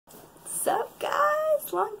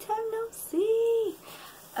guys, long time no see.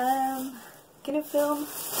 Gonna film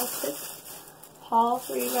a quick haul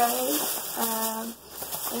for you guys.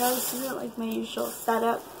 I know this isn't like my usual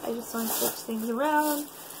setup. I just want to switch things around,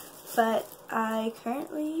 but I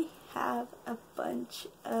currently have a bunch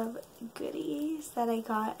of goodies that I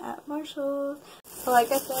got at Marshall's. So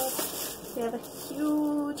like I said, we have a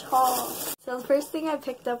huge haul. So the first thing I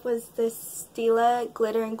picked up was this Stila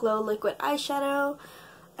Glitter and Glow Liquid Eyeshadow.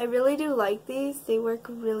 I really do like these. They work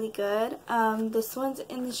really good. This one's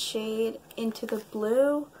in the shade Into the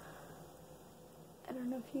Blue. I don't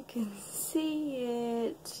know if you can see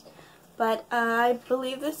it, but I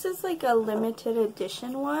believe this is like a limited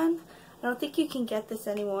edition one. I don't think you can get this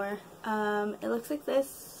anymore. It looks like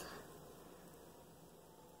this.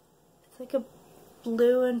 It's like a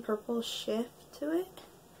blue and purple shift to it.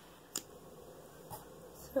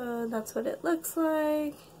 So that's what it looks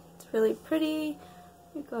like. It's really pretty.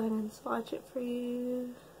 Let me go ahead and swatch it for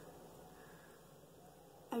you.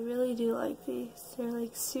 I really do like these. They're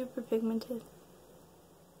like super pigmented.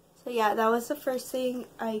 So yeah, that was the first thing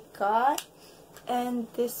I got. And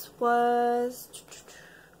this was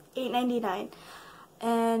 $8.99.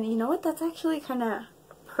 And you know what? That's actually kind of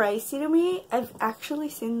pricey to me. I've actually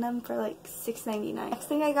seen them for like $6.99. Next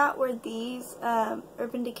thing I got were these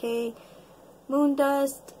Urban Decay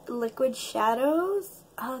Moondust liquid shadows.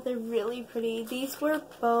 Oh, they're really pretty. These were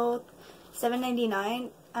both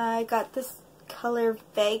 $7.99. I got this color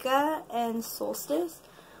Vega and Solstice.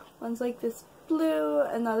 One's like this blue,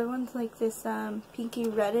 and the other one's like this pinky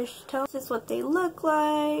reddish tone. This is what they look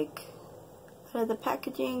like out of the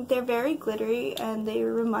packaging. They're very glittery and they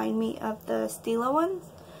remind me of the Stila ones.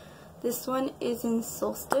 This one is in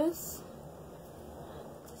Solstice.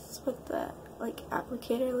 This is what the like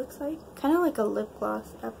applicator looks like. Kind of like a lip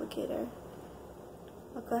gloss applicator.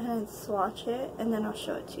 I'll go ahead and swatch it and then I'll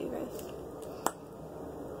show it to you guys.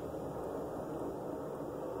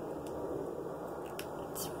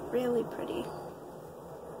 It's really pretty.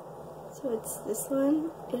 So it's this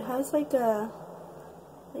one. It has like a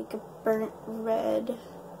burnt red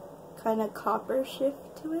kind of copper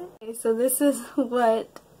shift to it. Okay, so this is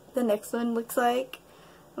what the next one looks like.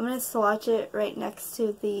 I'm going to swatch it right next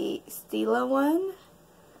to the Stila one.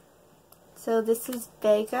 So this is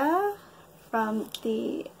Vega from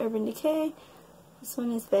the Urban Decay. This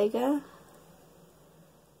one is Vega.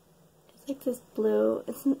 It's like this blue.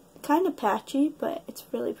 It's kind of patchy, but it's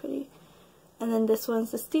really pretty. And then this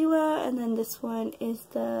one's the Stila, and then this one is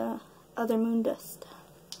the other Moondust.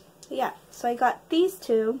 Yeah, so I got these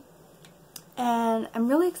two, and I'm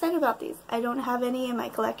really excited about these. I don't have any in my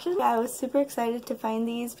collection. Yeah, I was super excited to find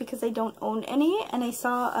these because I don't own any, and I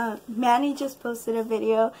saw Manny just posted a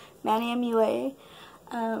video, Manny MUA,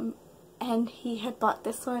 and he had bought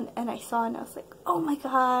this one, and I saw it, and I was like, oh my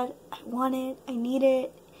god, I want it, I need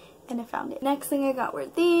it, and I found it. Next thing I got were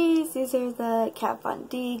these. These are the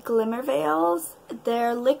katvond Glimmer Veils.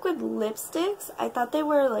 They're liquid lipsticks. I thought they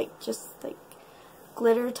were like just like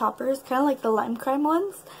glitter toppers, kind of like the lime crime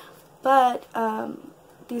ones, but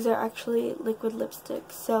these are actually liquid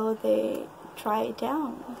lipsticks, so they dry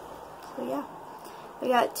down. So yeah, I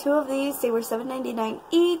got two of these. They were $7.99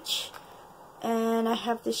 each, and I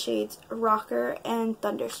have the shades Rocker and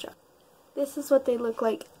Thunderstruck. This is what they look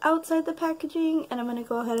like outside the packaging, and I'm going to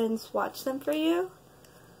go ahead and swatch them for you.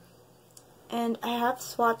 And I have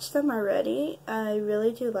swatched them already. I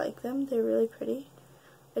really do like them. They're really pretty.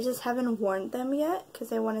 I just haven't worn them yet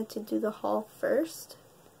because I wanted to do the haul first.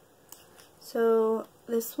 So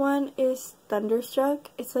this one is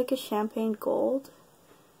Thunderstruck. It's like a champagne gold.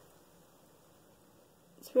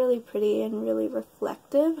 It's really pretty and really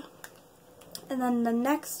reflective. And then the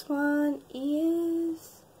next one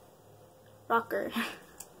is Rocker.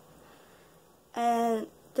 And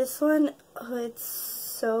this one, oh, it's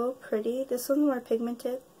so pretty. This one's more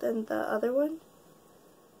pigmented than the other one.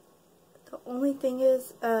 The only thing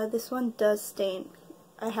is, this one does stain.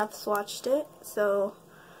 I have swatched it, so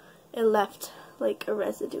it left like a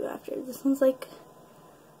residue after. This one's like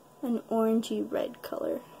an orangey red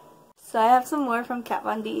color. So I have some more from Kat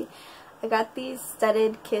Von D. I got these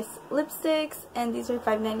Studded Kiss lipsticks, and these are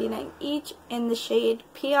 $5.99 each in the shade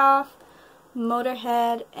Pee Off,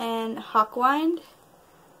 Motorhead, and Hawkwind.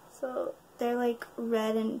 So they're like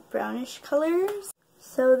red and brownish colors.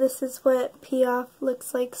 So this is what Pee Off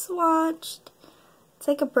looks like swatched. It's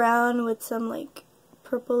like a brown with some like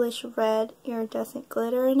purplish red iridescent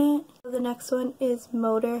glitter in it. The next one is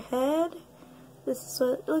Motorhead. This is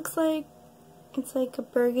what it looks like. It's like a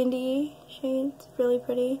burgundy shade. It's really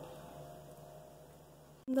pretty.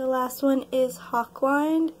 The last one is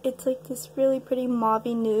Hawkwind. It's like this really pretty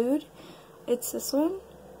mauvey nude. It's this one.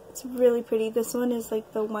 It's really pretty. This one is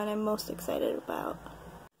like the one I'm most excited about.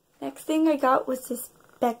 Next thing I got was this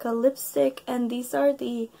Becca lipstick, and these are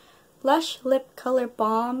the Lush Lip Color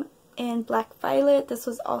Balm in Black Violet. This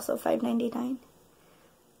was also $5.99.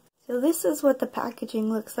 So this is what the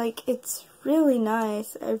packaging looks like. It's really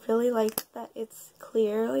nice. I really like that it's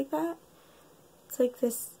clear like that. It's like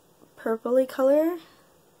this purpley color.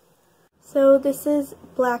 So this is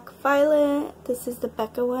Black Violet. This is the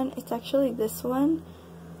Becca one. It's actually this one.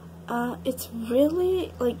 It's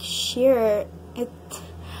really like sheer.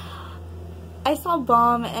 I saw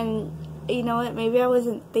Balm and you know what, maybe I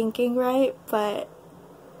wasn't thinking right, but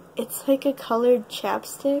it's like a colored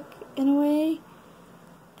chapstick in a way.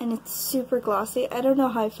 And it's super glossy. I don't know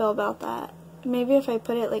how I feel about that. Maybe if I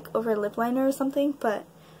put it like over a lip liner or something, but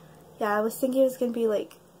yeah, I was thinking it was going to be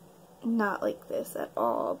like not like this at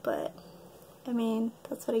all, but I mean,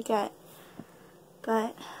 that's what I get.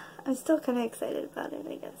 But I'm still kind of excited about it,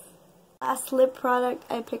 I guess. Last lip product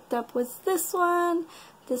I picked up was this one.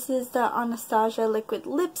 This is the Anastasia liquid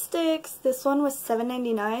lipsticks. This one was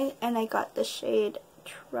 $7.99 and I got the shade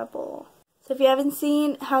Trouble. So if you haven't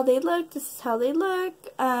seen how they look, this is how they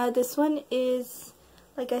look. This one is,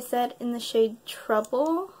 like I said, in the shade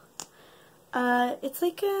Trouble. It's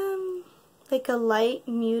like a light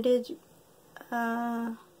muted,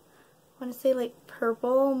 I want to say like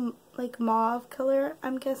purple, like mauve color,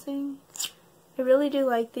 I'm guessing. I really do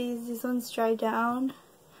like these. These ones dry down.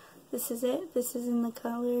 This is it. This is in the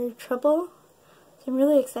color Trouble. So I'm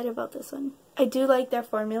really excited about this one. I do like their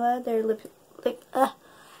formula. Their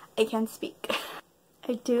I can't speak.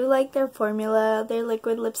 I do like their formula. Their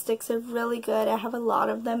liquid lipsticks are really good. I have a lot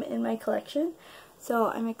of them in my collection. So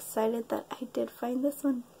I'm excited that I did find this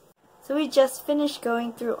one. So we just finished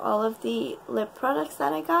going through all of the lip products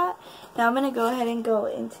that I got. Now I'm going to go ahead and go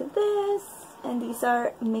into this. And these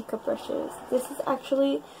are makeup brushes. This is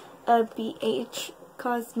actually a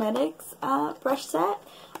bhcosmetics brush set.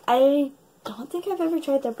 I don't think I've ever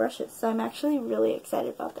tried their brushes, so I'm actually really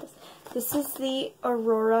excited about this. This is the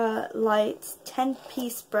Aurora Lights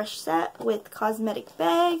 10-piece brush set with cosmetic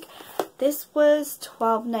bag. This was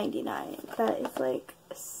 $12.99. That is like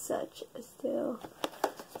such a steal.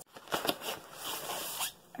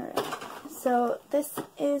 Alright, so this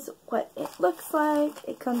is what it looks like.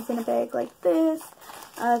 It comes in a bag like this.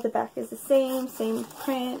 The back is the same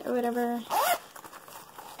print or whatever.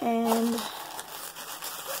 And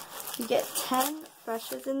you get 10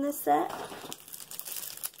 brushes in this set.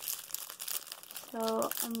 So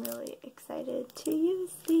I'm really excited to use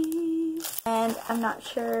these. And I'm not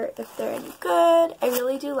sure if they're any good. I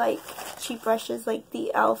really do like cheap brushes like the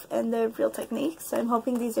e.l.f. and the Real Techniques. So I'm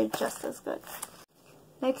hoping these are just as good.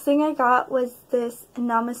 Next thing I got was this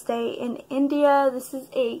Namastay in India. This is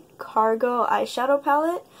a cargo eyeshadow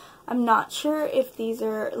palette. I'm not sure if these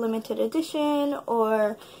are limited edition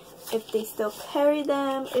or if they still carry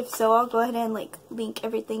them. If so, I'll go ahead and like link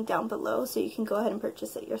everything down below so you can go ahead and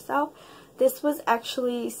purchase it yourself. This was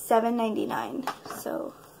actually $7.99.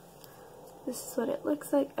 So this is what it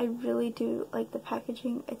looks like. I really do like the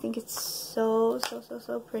packaging. I think it's so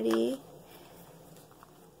pretty.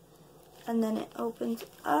 And then it opens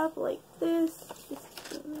up like this.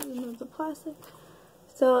 Just remove the plastic.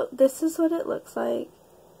 So this is what it looks like.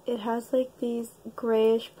 It has like these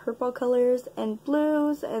grayish purple colors and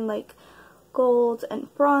blues and like golds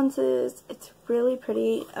and bronzes. It's really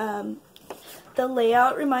pretty. The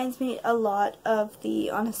layout reminds me a lot of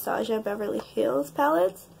the Anastasia Beverly Hills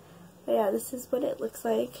palettes. But yeah, this is what it looks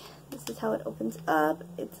like. This is how it opens up.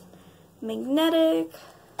 It's magnetic.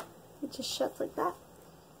 It just shuts like that.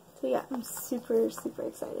 So yeah, I'm super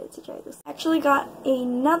excited to try this. I actually got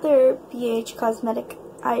another BH cosmetic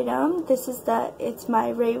item. This is it's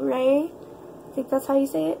my Ray Ray, I think that's how you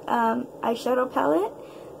say it, eyeshadow palette.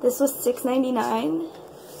 This was $6.99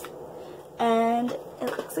 and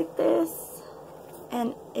it looks like this.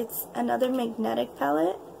 And it's another magnetic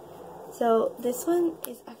palette. So this one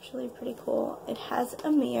is actually pretty cool. It has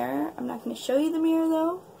a mirror. I'm not going to show you the mirror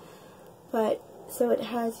though. But so it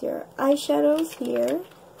has your eyeshadows here.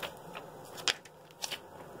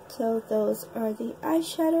 So those are the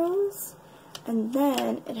eyeshadows. And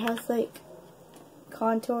then it has like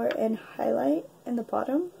contour and highlight in the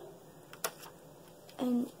bottom.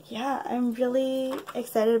 And yeah, I'm really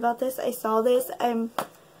excited about this. I saw this.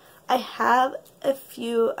 I have a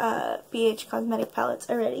few BH cosmetic palettes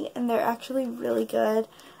already, and they're actually really good.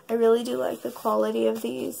 I really do like the quality of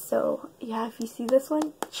these. So yeah, if you see this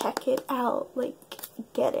one, check it out. Like,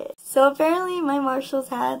 get it. So apparently my Marshalls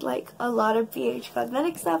had like a lot of BH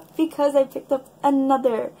cosmetic stuff because I picked up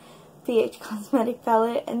another bhcosmetic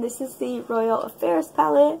palette, and this is the Royal Affairs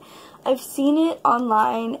palette. I've seen it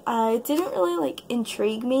online. It didn't really like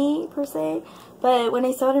intrigue me per se, but when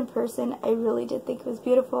I saw it in person, I really did think it was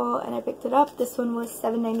beautiful, and I picked it up. This one was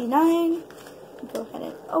 $7.99. Go ahead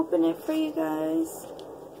and open it for you guys.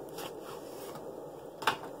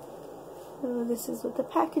 So this is what the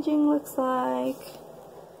packaging looks like.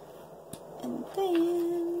 And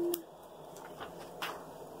then,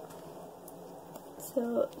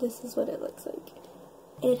 so this is what it looks like.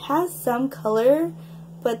 It has some color,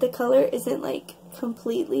 but the color isn't like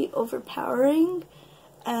completely overpowering,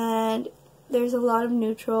 and there's a lot of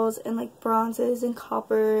neutrals and like bronzes and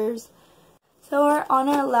coppers. So we're on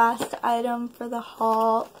our last item for the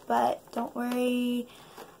haul, but don't worry,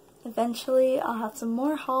 eventually I'll have some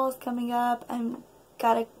more hauls coming up. I'm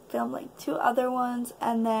gotta film like 2 other ones,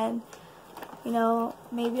 and then, you know,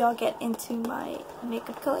 maybe I'll get into my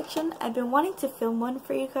makeup collection. I've been wanting to film one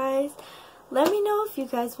for you guys. Let me know if you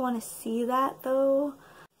guys want to see that though.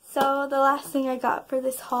 So the last thing I got for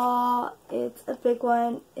this haul, it's a big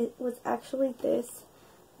one. It was actually this.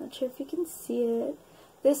 Not sure if you can see it.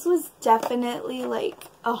 This was definitely like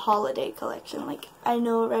a holiday collection. Like, I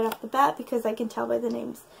know right off the bat because I can tell by the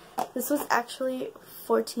names. This was actually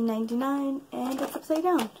 $14.99, and it's upside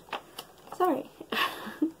down. Sorry.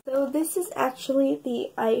 So this is actually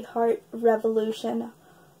the I Heart Revolution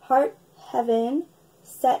Heart Heaven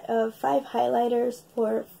set of 5 highlighters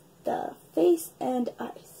for the face and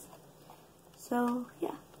eyes. So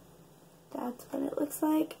yeah, that's what it looks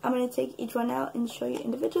like. I'm going to take each one out and show you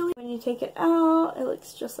individually. When you take it out, it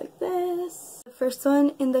looks just like this. The first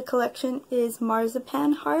one in the collection is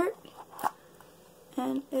Marzipan Heart,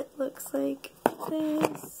 and it looks like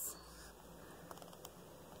this.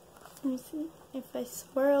 Let me see if I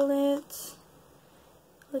swirl it.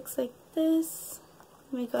 It looks like this.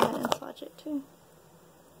 Let me go ahead and swatch it too.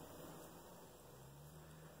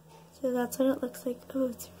 So that's what it looks like. Oh,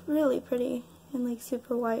 it's really pretty and like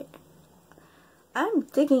super white. I'm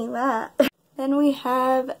digging that. Then we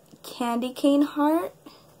have Candy Cane Heart,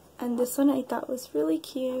 and this one I thought was really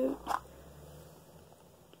cute.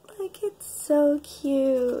 Like, it's so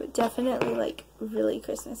cute. Definitely like really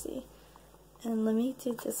Christmassy. And let me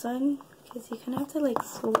do this one because you kind of have to like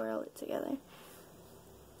swirl it together.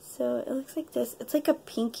 So it looks like this. It's like a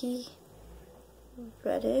pinky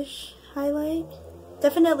reddish highlight.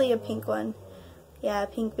 Definitely a pink one. Yeah,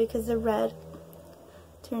 pink, because the red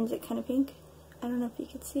turns it kind of pink. I don't know if you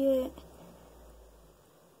can see it.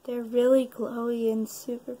 They're really glowy and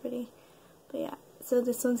super pretty. But yeah, so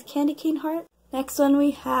this one's Candy Cane Heart. Next one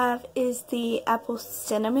we have is the Apple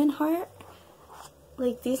Cinnamon Heart.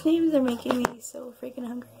 Like, these names are making me so freaking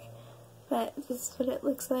hungry. But this is what it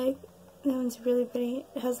looks like. That one's really pretty.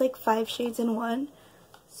 It has like 5 shades in one.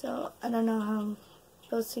 So I don't know how I'm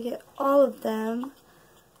supposed to get all of them.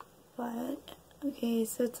 But, okay,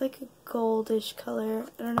 so it's like a goldish color.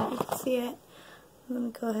 I don't know if you can see it. Let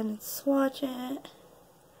me go ahead and swatch it.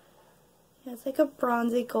 Yeah, it's like a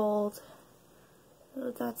bronzy gold.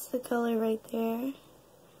 So that's the color right there. You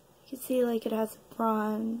can see like it has a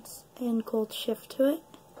bronze and gold shift to it.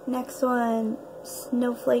 Next one,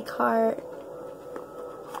 Snowflake Heart.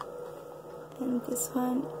 And this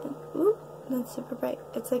one, ooh, that's super bright.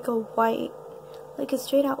 It's like a white, like a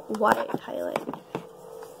straight out white highlight.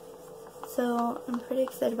 So I'm pretty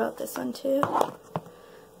excited about this one too.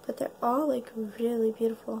 But they're all like really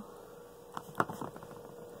beautiful.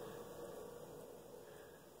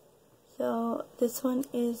 So this one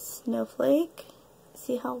is Snowflake.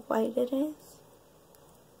 See how white it is?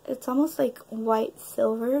 It's almost like white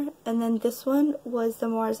silver. And then this one was the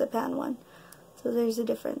Marzipan one. So there's a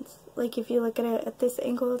difference. Like, if you look at it at this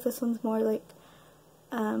angle, this one's more like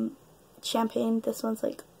champagne. This one's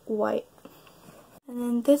like white. And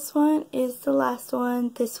then this one is the last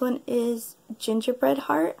one. This one is Gingerbread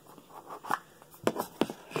Heart.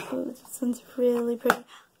 Oh, this one's really pretty.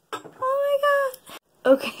 Oh my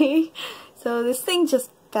god! Okay, so this thing just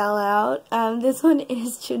fell out. This one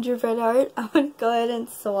is Gingerbread Heart. I'm gonna go ahead and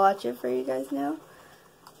swatch it for you guys now.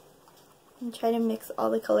 And try to mix all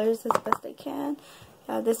the colors as best I can.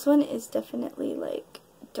 Yeah, this one is definitely like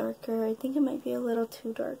darker. I think it might be a little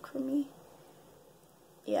too dark for me.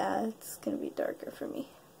 Yeah, it's gonna be darker for me.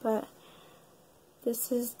 But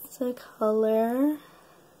this is the color.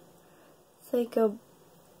 It's like a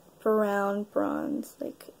brown bronze,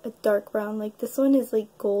 like a dark brown. Like, this one is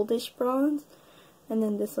like goldish bronze, and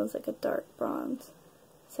then this one's like a dark bronze.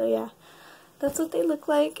 So yeah, that's what they look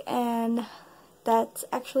like, and that's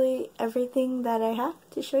actually everything that I have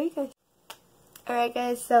to show you guys. Alright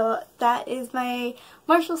guys, so that is my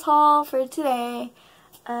Marshalls haul for today.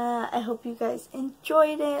 I hope you guys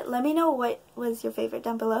enjoyed it. Let me know what was your favorite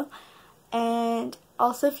down below. And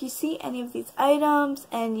also, if you see any of these items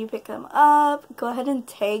and you pick them up, go ahead and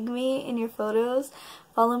tag me in your photos.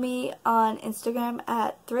 Follow me on Instagram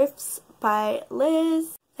at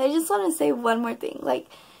thrifts.by.liz. I just want to say one more thing. Like,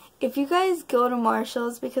 if you guys go to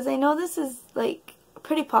Marshalls, because I know this is like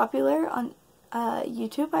pretty popular on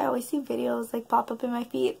YouTube. I always see videos like pop up in my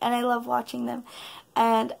feed and I love watching them.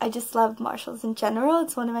 And I just love Marshalls in general.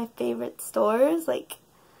 It's one of my favorite stores. Like,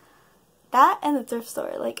 that and the thrift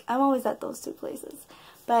store. Like, I'm always at those two places.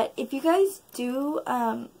 But if you guys do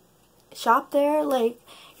shop there, like,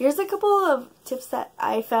 here's a couple of tips that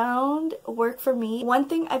I found work for me. One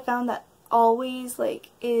thing I found that always, like,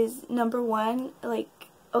 is number one, like,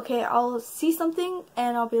 okay, I'll see something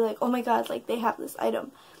and I'll be like, oh my god, like, they have this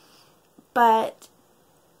item. But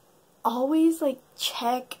always, like,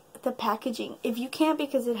 check the packaging. If you can't,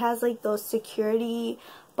 because it has, like, those security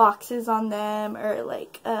boxes on them, or,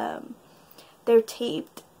 like, they're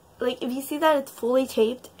taped. Like, if you see that it's fully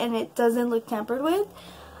taped and it doesn't look tampered with,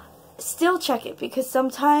 still check it, because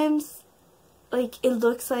sometimes, like, it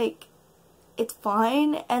looks like it's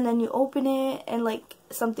fine, and then you open it and, like,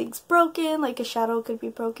 something's broken, like a shadow could be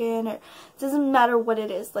broken, or it doesn't matter what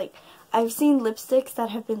it is. Like, I've seen lipsticks that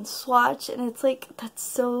have been swatched and it's like, that's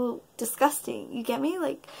so disgusting. You get me?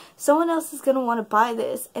 Like, someone else is gonna want to buy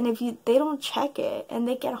this, and if they don't check it and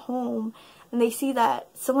they get home and they see that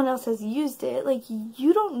someone else has used it, like,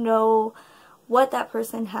 you don't know what that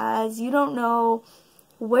person has. You don't know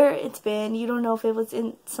where it's been. You don't know if it was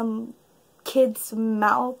in some kid's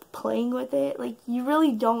mouth playing with it. Like, you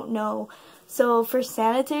really don't know. So for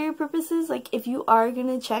sanitary purposes, like, if you are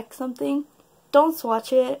gonna check something, don't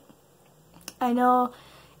swatch it. I know,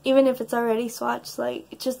 even if it's already swatched,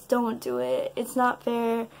 like, just don't do it. It's not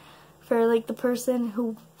fair for, like, the person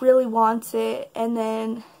who really wants it, and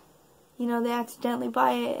then, you know, they accidentally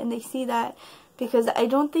buy it and they see that. Because I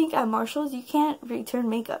don't think at Marshalls you can't return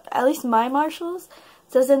makeup. At least my Marshalls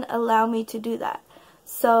doesn't allow me to do that.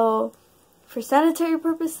 So for sanitary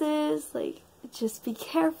purposes, like, just be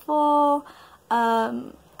careful.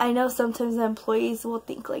 I know sometimes the employees will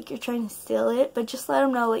think, like, you're trying to steal it, but just let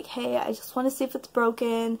them know, like, hey, I just want to see if it's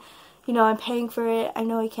broken. You know, I'm paying for it. I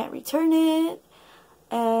know I can't return it.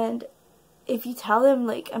 And if you tell them,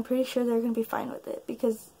 like, I'm pretty sure they're going to be fine with it,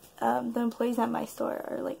 because the employees at my store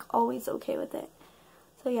are, like, always okay with it.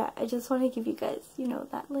 So yeah, I just want to give you guys, you know,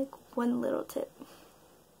 that, like, one little tip.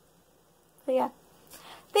 So yeah,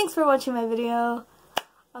 thanks for watching my video.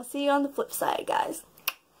 I'll see you on the flip side, guys.